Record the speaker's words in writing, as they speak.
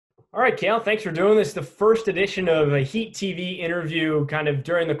All right, Cail, thanks for doing this. The first edition of a Heat TV interview kind of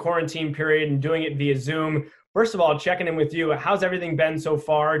during the quarantine period and doing it via Zoom. First of all, checking in with you. How's everything been so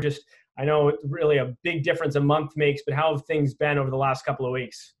far? Just, I know it's really a big difference a month makes, but how have things been over the last couple of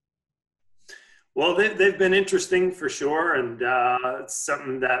weeks? Well, they've been interesting for sure, and it's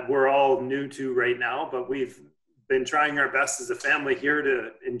something that we're all new to right now. But we've been trying our best as a family here to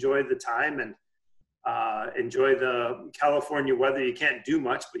enjoy the time and enjoy the California weather. You can't do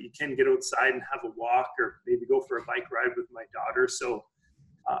much, but you can get outside and have a walk, or maybe go for a bike ride with my daughter. So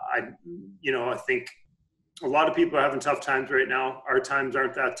I think a lot of people are having tough times right now. Our times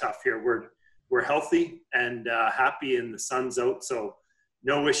aren't that tough here. We're healthy and happy, and the sun's out, so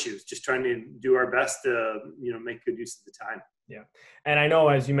no issues. Just trying to do our best to make good use of the time. Yeah. And I know,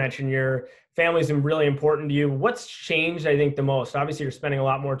 as you mentioned, your family's been really important to you. What's changed, I think, the most? Obviously, you're spending a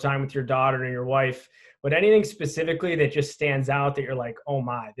lot more time with your daughter and your wife, but anything specifically that just stands out that you're like, oh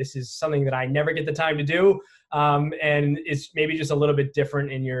my, this is something that I never get the time to do. And it's maybe just a little bit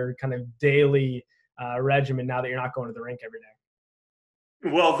different in your kind of daily regimen now that you're not going to the rink every day.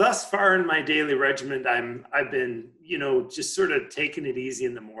 Well, thus far in my daily regimen, I've been, just sort of taking it easy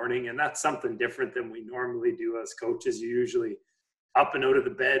in the morning, and that's something different than we normally do as coaches. You're usually up and out of the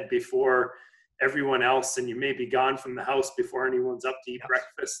bed before everyone else, and you may be gone from the house before anyone's up to eat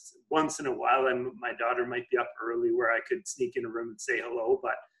breakfast. Once in a while, and my daughter might be up early where I could sneak in a room and say hello.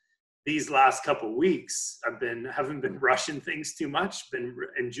 But these last couple of weeks, haven't been rushing things too much. Been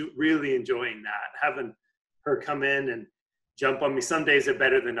really enjoying that, having her come in and jump on me. Some days are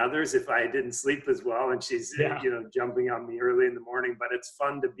better than others if I didn't sleep as well, and she's jumping on me early in the morning. But it's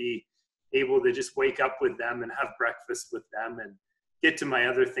fun to be able to just wake up with them and have breakfast with them and get to my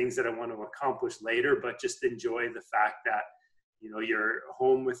other things that I want to accomplish later, but just enjoy the fact that you're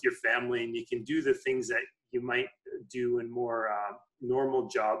home with your family and you can do the things that you might do in more normal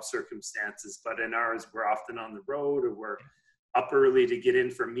job circumstances. But in ours, we're often on the road, or we're up early to get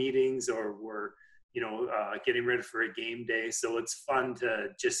in for meetings, or we're getting ready for a game day. So it's fun to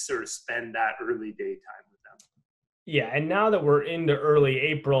just sort of spend that early day time with them. Yeah. And now that we're into early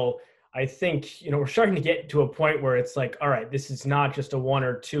April, I think, we're starting to get to a point where it's like, all right, this is not just a 1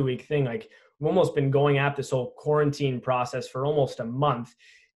 or 2 week thing. Like, we've almost been going at this whole quarantine process for almost a month.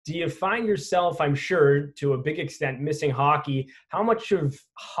 Do you find yourself, I'm sure, to a big extent, missing hockey? How much of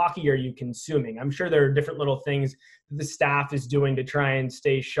hockey are you consuming? I'm sure there are different little things that the staff is doing to try and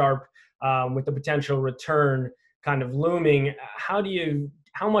stay sharp with the potential return kind of looming. How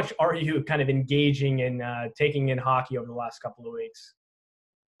much are you kind of engaging in taking in hockey over the last couple of weeks?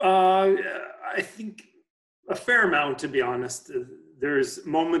 I think a fair amount, to be honest. There's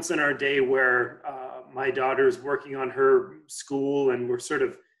moments in our day where my daughter is working on her school, and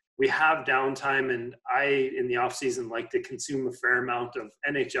we have downtime, and I, in the off season, like to consume a fair amount of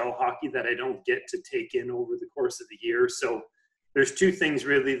NHL hockey that I don't get to take in over the course of the year. So there's two things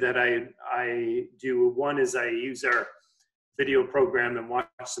really that I do. One is I use our video program and watch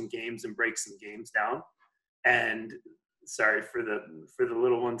some games and break some games down. And sorry for the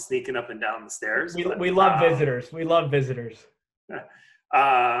little one sneaking up and down the stairs. We love visitors. We love visitors.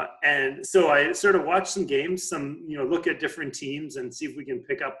 And so I sort of watch some games, look at different teams and see if we can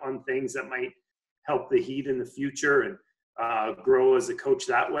pick up on things that might help the Heat in the future and grow as a coach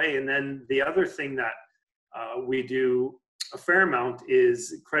that way. And then the other thing that we do a fair amount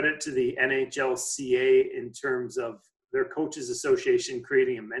is credit to the NHLCA in terms of their Coaches Association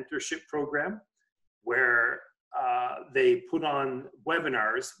creating a mentorship program where they put on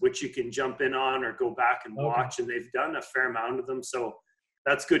webinars, which you can jump in on or go back and watch. And they've done a fair amount of them. So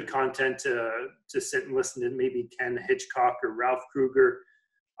that's good content to sit and listen to. Maybe Ken Hitchcock or Ralph Kruger,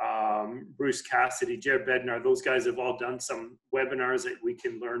 Bruce Cassidy, Jared Bednar. Those guys have all done some webinars that we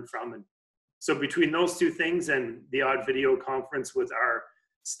can learn from. And so between those two things and the odd video conference with our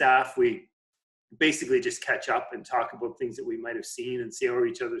staff, we basically just catch up and talk about things that we might have seen and see how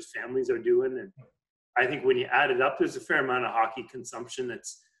each other's families are doing. And I think when you add it up, there's a fair amount of hockey consumption.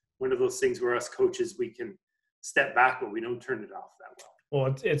 It's one of those things where us coaches, we can step back, but we don't turn it off that well.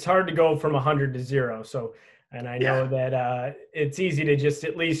 Well, it's hard to go from 100 to 0. So, and I know that it's easy to just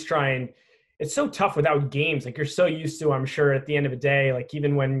at least try and, it's so tough without games. Like, you're so used to, I'm sure at the end of a day, like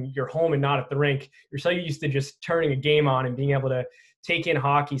even when you're home and not at the rink, you're so used to just turning a game on and being able to take in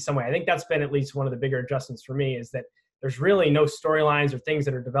hockey some way. I think that's been at least one of the bigger adjustments for me, is that there's really no storylines or things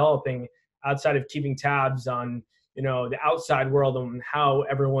that are developing outside of keeping tabs on, the outside world and how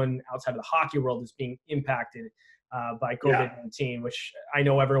everyone outside of the hockey world is being impacted by COVID-19, which I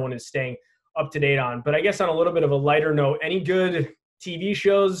know everyone is staying up to date on. But I guess on a little bit of a lighter note, any good TV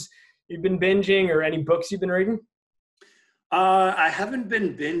shows you've been binging or any books you've been reading? I haven't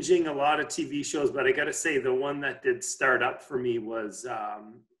been binging a lot of TV shows, but I got to say the one that did start up for me was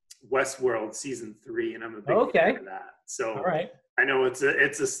Westworld season 3, and I'm a big fan Okay. of that. All So right. I know it's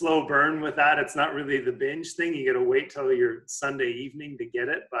a slow burn with that. It's not really the binge thing. You got to wait till your Sunday evening to get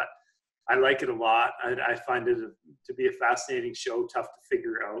it, but I like it a lot. I find it to be a fascinating show, tough to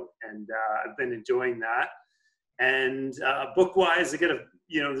figure out, and I've been enjoying that. And book-wise,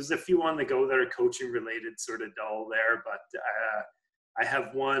 there's a few on the go that are coaching related, sort of dull there, but I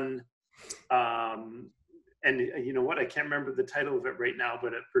have one, and you know what? I can't remember the title of it right now,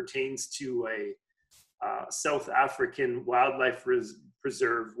 but it pertains to a South African wildlife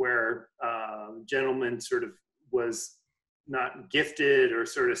preserve where gentleman sort of was not gifted or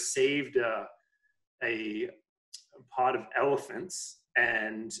sort of saved a pod of elephants,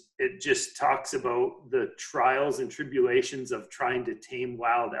 and it just talks about the trials and tribulations of trying to tame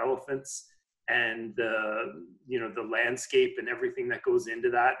wild elephants and the landscape and everything that goes into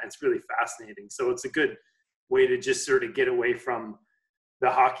that. And it's really fascinating. So it's a good way to just sort of get away from the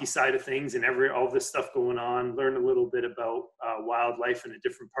hockey side of things and all this stuff going on, learn a little bit about wildlife in a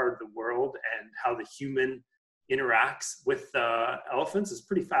different part of the world and how the human interacts with elephants is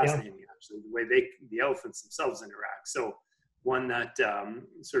pretty fascinating, actually, the way the elephants themselves interact. So one that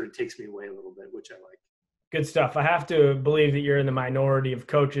sort of takes me away a little bit, which I like. Good stuff. I have to believe that you're in the minority of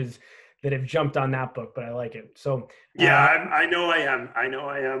coaches that have jumped on that book, but I like it. So I know I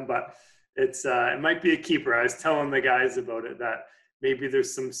am, but it might be a keeper. I was telling the guys about it that maybe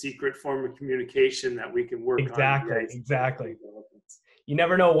there's some secret form of communication that we can work on. Exactly. You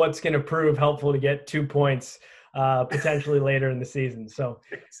never know what's going to prove helpful to get 2 points potentially later in the season. So,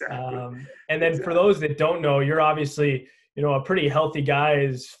 exactly. And then for those that don't know, you're obviously, a pretty healthy guy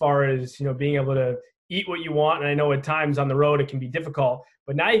as far as, being able to eat what you want. And I know at times on the road it can be difficult,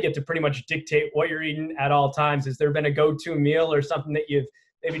 but now you get to pretty much dictate what you're eating at all times. Has there been a go-to meal or something that you've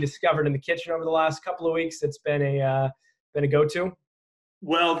maybe discovered in the kitchen over the last couple of weeks that's been a go-to?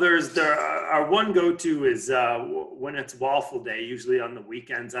 Well, our one go-to is when it's waffle day, usually on the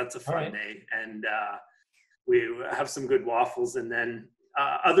weekends. That's a fun day, and we have some good waffles. And then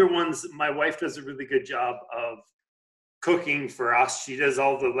other ones, my wife does a really good job of cooking for us. She does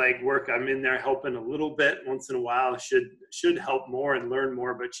all the legwork. I'm in there helping a little bit once in a while. Should help more and learn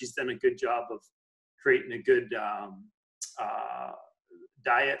more, but she's done a good job of creating a good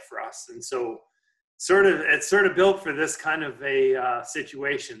diet for us. And so it's sort of built for this kind of a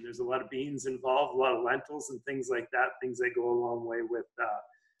situation. There's a lot of beans involved, a lot of lentils and things like that, things that go a long way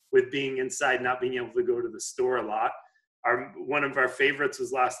with being inside, not being able to go to the store a lot. One of our favorites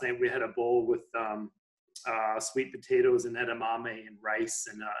was last night. We had a bowl with sweet potatoes and edamame and rice,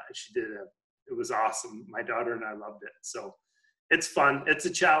 and she did it was awesome. My daughter and I loved it. So it's fun. It's a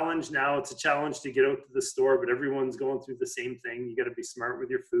challenge now. It's a challenge to get out to the store, but everyone's going through the same thing. You got to be smart with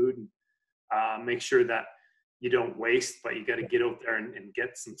your food and make sure that you don't waste, but you got to get out there and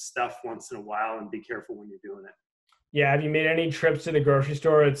get some stuff once in a while and be careful when you're doing it. Yeah. Have you made any trips to the grocery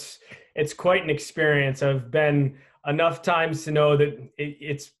store? It's quite an experience. I've been enough times to know that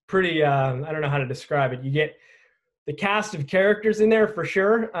it's pretty, I don't know how to describe it. You get the cast of characters in there for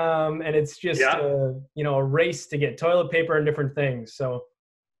sure. And it's just, a race to get toilet paper and different things. So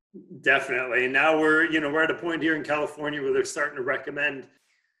definitely. And now we're at a point here in California where they're starting to recommend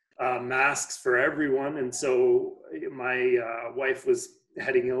masks for everyone. And so my wife was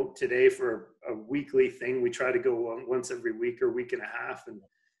heading out today for a weekly thing. We try to go once every week or week and a half, and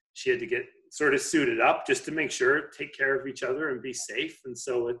she had to get sort of suited up just to make sure, take care of each other and be safe. And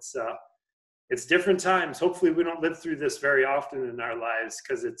so it's different times. Hopefully we don't live through this very often in our lives,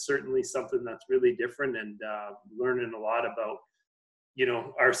 because it's certainly something that's really different, and learning a lot about,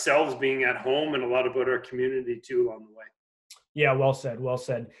 ourselves being at home, and a lot about our community too along the way. Yeah, well said. Well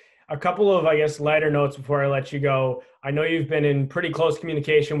said. A couple of, I guess, lighter notes before I let you go. I know you've been in pretty close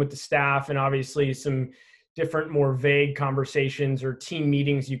communication with the staff, and obviously some different, more vague conversations or team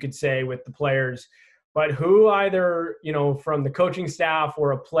meetings, you could say, with the players. But who either, from the coaching staff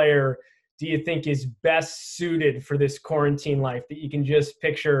or a player, do you think is best suited for this quarantine life, that you can just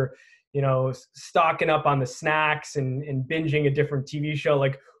picture, stocking up on the snacks and binging a different TV show?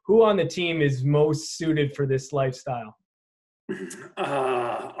 Like, who on the team is most suited for this lifestyle?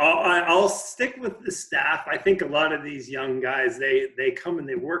 I'll stick with the staff. I think a lot of these young guys, they come and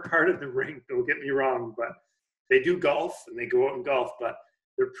they work hard at the rink. Don't get me wrong, but they do golf and they go out and golf. But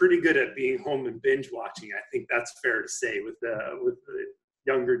they're pretty good at being home and binge watching. I think that's fair to say with the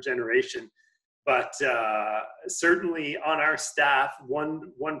younger generation. But certainly on our staff,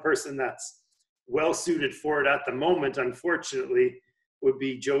 one person that's well suited for it at the moment, unfortunately, would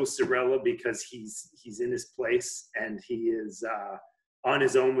be Joe Sorella, because he's in his place and he is on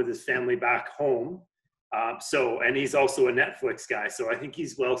his own with his family back home. And he's also a Netflix guy. So I think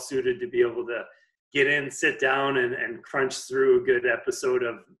he's well suited to be able to get in, sit down and crunch through a good episode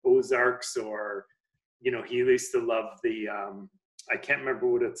of Ozarks, or, he used to love the, I can't remember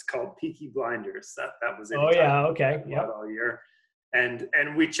what it's called, Peaky Blinders. That was it. Oh yeah. Okay. Yeah. All year. And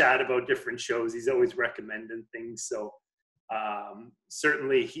we chat about different shows. He's always recommending things. So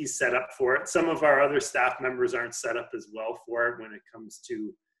certainly he's set up for it. Some of our other staff members aren't set up as well for it when it comes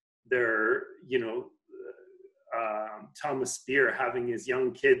to their, Thomas Spear having his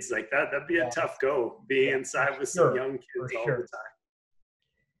young kids like that. That'd be a tough go, being inside with some young kids all the time.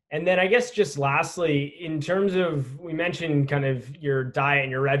 And then I guess just lastly, in terms of, we mentioned kind of your diet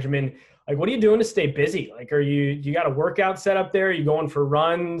and your regimen, like what are you doing to stay busy? Like, you got a workout set up there? Are you going for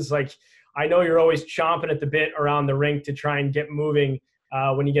runs? Like, I know you're always chomping at the bit around the rink to try and get moving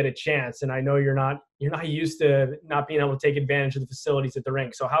when you get a chance. And I know you're not used to not being able to take advantage of the facilities at the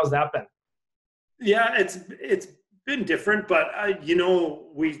rink. So how's that been? Yeah, it's been different, but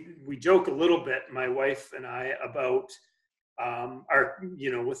we joke a little bit, my wife and I, about our,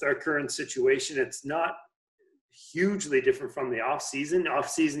 with our current situation. It's not hugely different from the off season. Off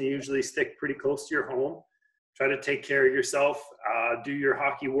season, you usually stick pretty close to your home, try to take care of yourself, do your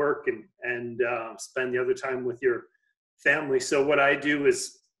hockey work, and spend the other time with your family. So what I do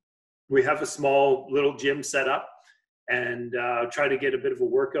is, we have a small little gym set up, and try to get a bit of a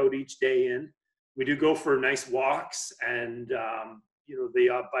workout each day in. We do go for nice walks and,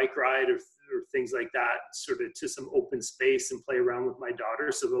 the bike ride or things like that, sort of to some open space, and play around with my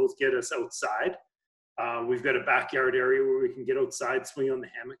daughter. So those get us outside. We've got a backyard area where we can get outside, swing on the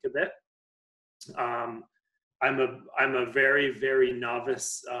hammock a bit. I'm a very, very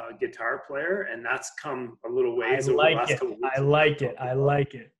novice guitar player, and that's come a little ways over the last couple of weeks. I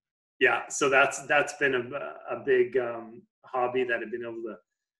like it. Yeah, so that's been a big hobby that I've been able to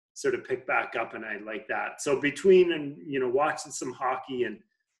sort of pick back up, and I like that. So between watching some hockey and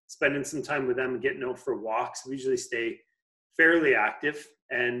spending some time with them and getting out for walks, we usually stay fairly active.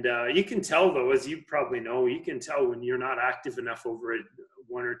 And you can tell, though, as you probably know, you can tell when you're not active enough over a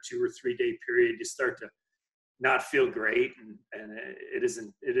 1 or 2 or 3 day period, you start to not feel great, and it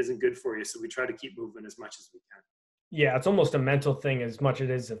isn't good for you. So we try to keep moving as much as we can. Yeah, it's almost a mental thing as much as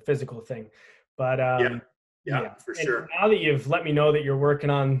it is a physical thing. But yeah, for sure. Now that you've let me know that you're working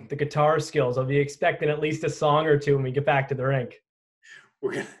on the guitar skills, I'll be expecting at least a song or two when we get back to the rink.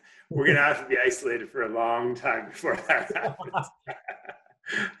 We're gonna have to be isolated for a long time before that happens.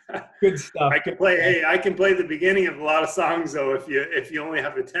 Good stuff. I can play the beginning of a lot of songs, though, if you only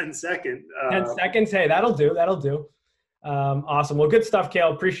have a 10-second. 10 seconds. Hey, that'll do. Awesome. Well, good stuff,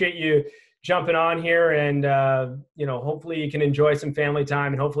 Cail. Appreciate you jumping on here, and hopefully you can enjoy some family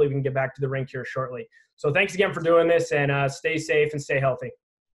time, and hopefully we can get back to the rink here shortly. So thanks again for doing this, and stay safe and stay healthy.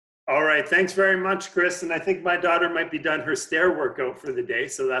 All right. Thanks very much, Chris. And I think my daughter might be done her stair workout for the day,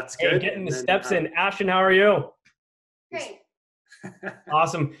 so that's good. Hey, getting the steps in. Ashton, how are you? Great.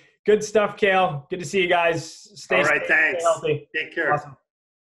 Awesome. Good stuff, Cail. Good to see you guys. All right. Thanks. Stay healthy. Take care. Awesome.